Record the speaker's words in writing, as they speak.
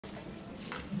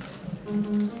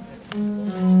Thank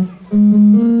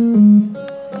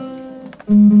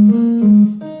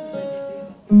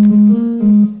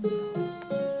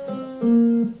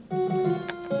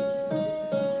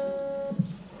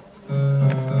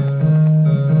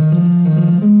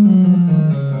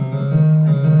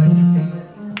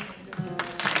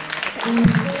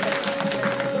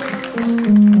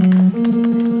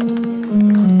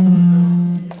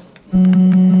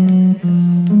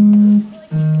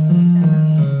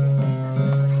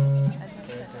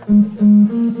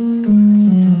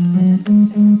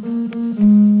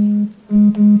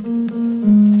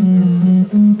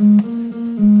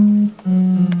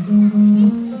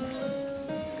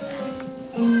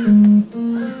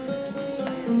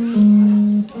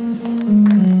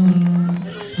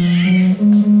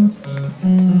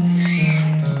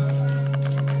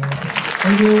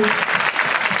you.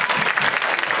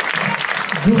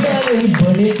 Do we have any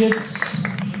birthday kids?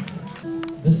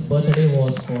 This birthday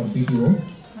was for BTO.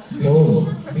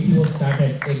 BTO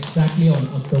started exactly on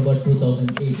October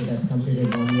 2008. It has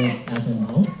completed 1 year as of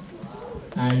now.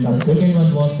 And the second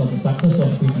one was for the success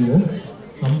of BTO.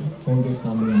 Honge,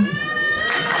 kamyab.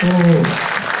 Oh.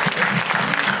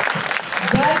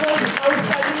 That was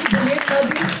outstandingly brilliant. Now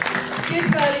these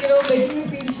kids are, making me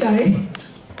feel shy.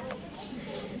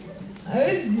 I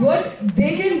mean, what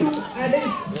they can do at an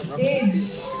age,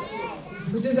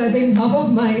 which is I think half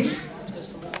of mine.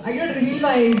 I cannot reveal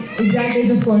my exact age,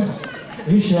 of course.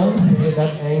 Are you sure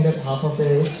that ain't that half of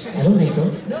their age? I don't think so.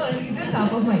 No, he's just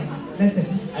half of mine. That's it.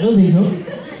 I don't think so.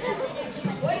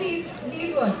 What he's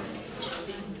what?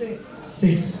 Say.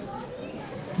 6.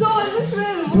 So almost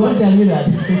 12. Don't tell me that.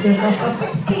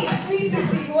 16, sweet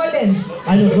 16. What else?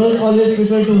 I know, girls always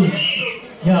prefer to.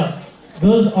 Yeah.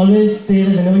 Girls always say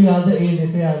that whenever you ask the age, they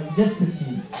say, I'm just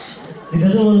 16. They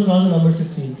doesn't want to cross the number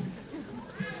 16.